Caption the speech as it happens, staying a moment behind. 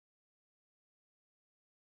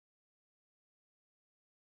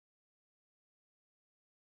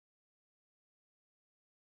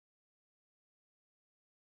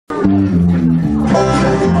We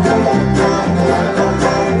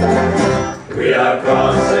are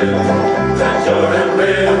crossing the Jordan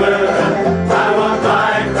River. I want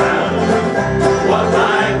my crown, want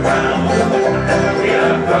my crown. We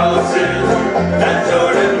are crossing the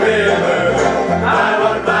Jordan River. I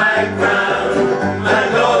want my crown, my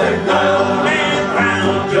golden crown.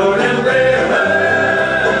 Jordan River,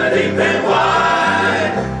 deep and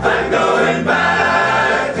wide. I'm going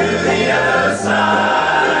back to the other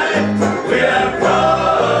side. We are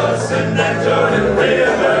crossing the Jordan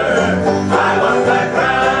River. I want my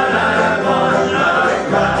crown, I want my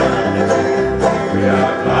crown. We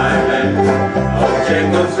are climbing up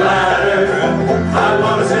Jacob's ladder. I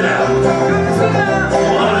want to sit down,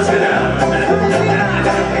 want to sit down.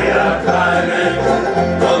 We are climbing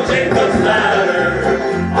up Jacob's ladder.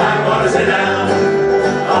 I want to sit down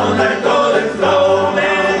on that golden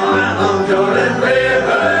flowing crown. Jordan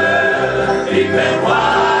River, deep and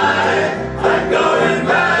wide. I'm going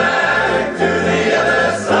back to the other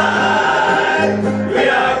side. We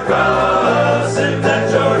are crossing the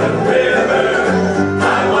Jordan River.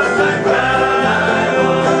 I want my crown, I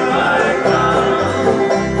want my crown.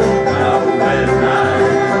 Now when I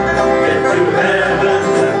get to heaven,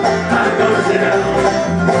 I'm gonna sit down,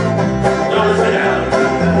 gonna sit down.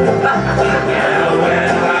 Now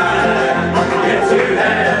when I get to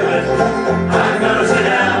heaven, I'm gonna sit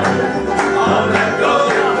down on that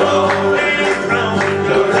golden flowing crown.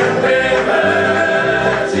 Jordan River,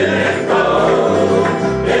 chill and cold.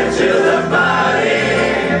 It chills the body,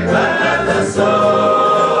 but not the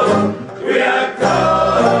soul. We are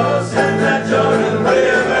crossing the Jordan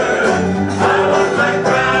River. I want my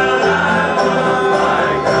crown, I want my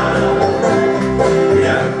crown. We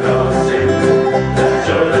are crossing the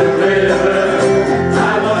Jordan River.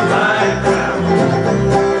 I want my crown,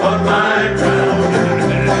 want my crown.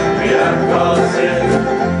 We are crossing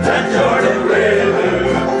the Jordan River.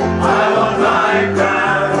 I want my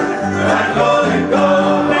crown, my golden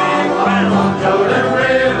crown. Jordan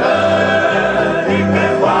River, deep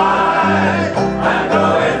and wide. I'm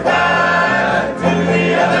going back to the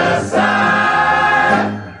other side.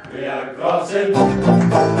 We are crossing the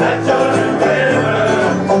Jordan River.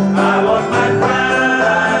 I want my crown,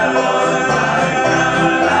 I want my crown,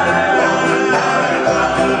 I want my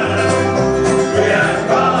crown. We are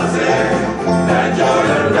crossing the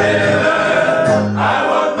Jordan River. I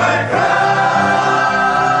want my crown.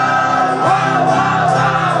 Wow, wow,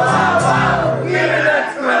 wow, wow, wow. Give me that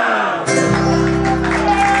crown.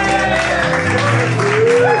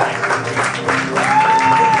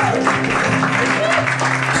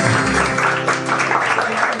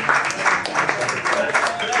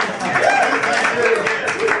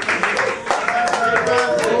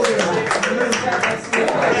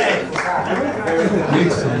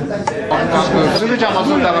すぐ邪魔す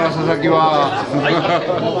るんだから佐々木は。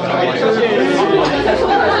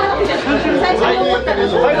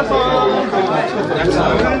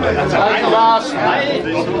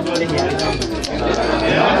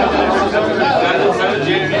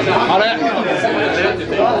あれ？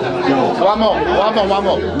ワンモ。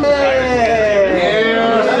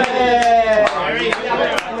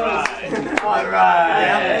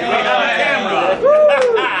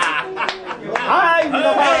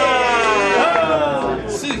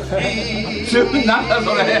なんだ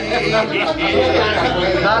それ。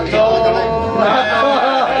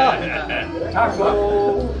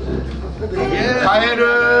カエル。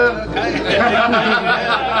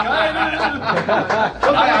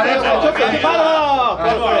あれちょっと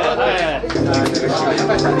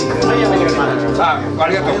あ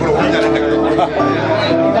りがとう。これ俺じゃないんだけど。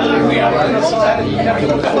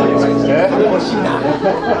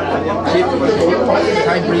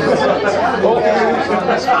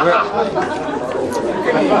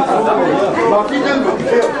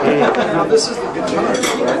Now this is the guitar.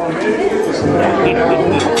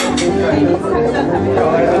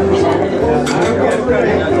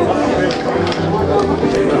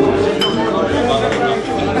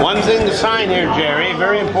 One thing to sign here, Jerry,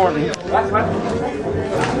 very important.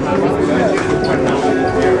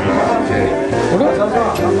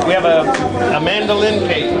 We have a mandolin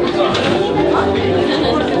case.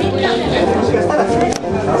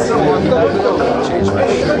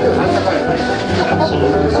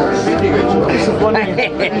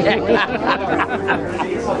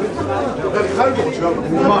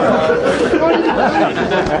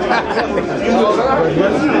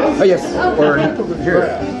 Oh, yes, or here.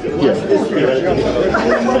 Yes.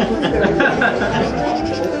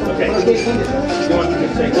 Okay.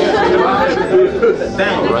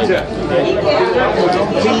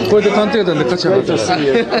 これで鑑定団で勝ち上がったら。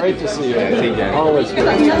Great to see you. Always good.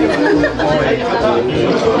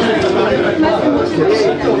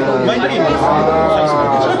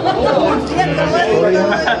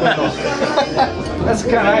 That's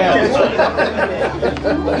kind of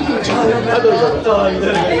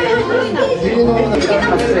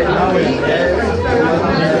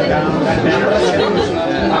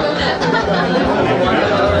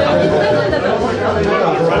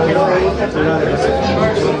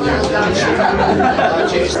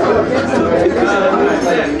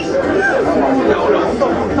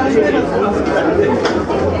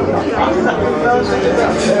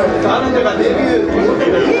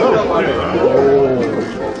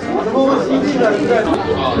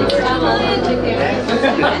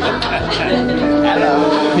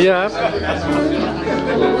Yeah.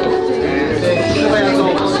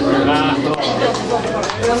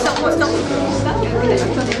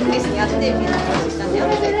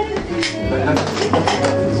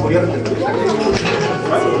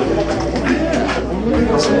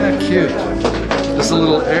 Isn't that cute? Just a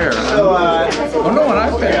little air. Oh no, an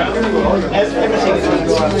iPad.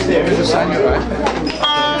 Just on your iPad.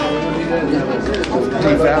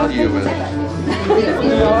 Devalue it.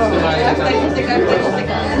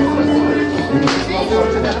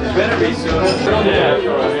 Better be soon.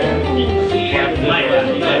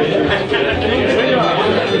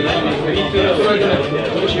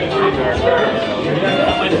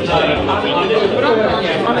 I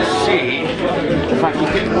want to see if I can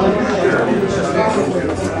get one.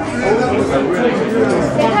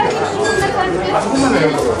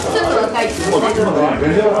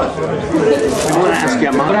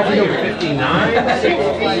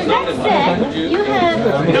 You have.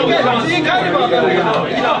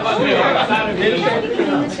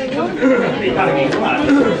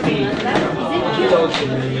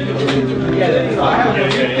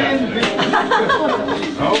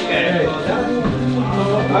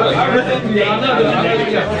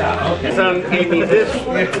 So, Amy, this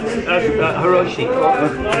Hiroshi,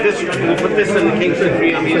 we'll put this in the Kingston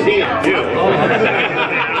Korea Museum too.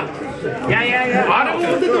 Yeah. あれも持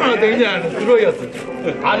っててもらっていいんじゃないの？黒いやつ。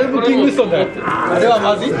あれもキングストンだよ。あれは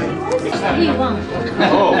まずい。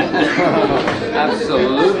Oh,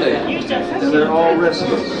 absolutely. They're all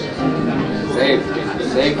rescues. Safe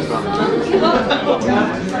from.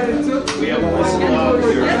 We have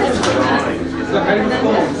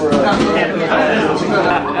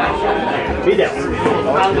Video.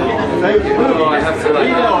 Oh, I have to like.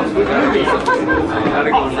 I gotta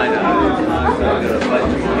go inside out.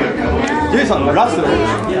 Jason, last time.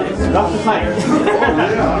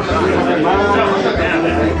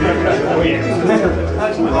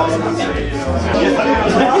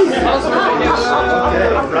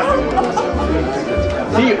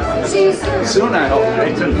 See you soon, I hope.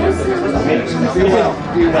 Be well.